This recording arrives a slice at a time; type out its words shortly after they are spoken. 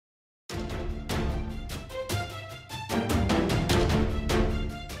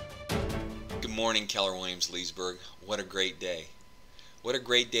morning, Keller Williams Leesburg. What a great day. What a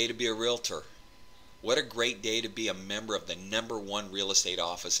great day to be a realtor. What a great day to be a member of the #1 real estate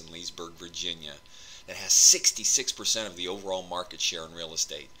office in Leesburg, Virginia that has 66% of the overall market share in real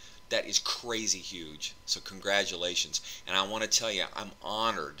estate. That is crazy huge. So congratulations. And I want to tell you, I'm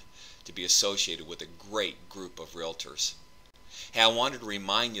honored to be associated with a great group of realtors. Hey, I wanted to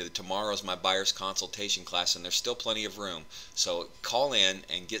remind you that tomorrow is my buyer's consultation class and there's still plenty of room. So call in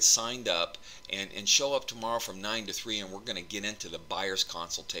and get signed up and show up tomorrow from 9 to 3 and we're going to get into the buyer's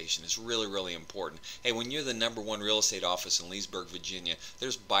consultation. It's really, really important. Hey, when you're the #1 real estate office in Leesburg, Virginia,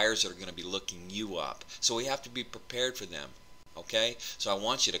 there's buyers that are going to be looking you up. So we have to be prepared for them. Okay, so I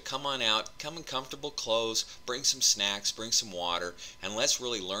want you to come on out, come in comfortable clothes, bring some snacks, bring some water, and let's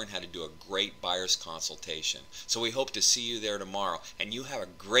really learn how to do a great buyer's consultation. So we hope to see you there tomorrow, and you have a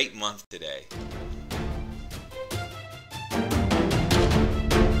great month today.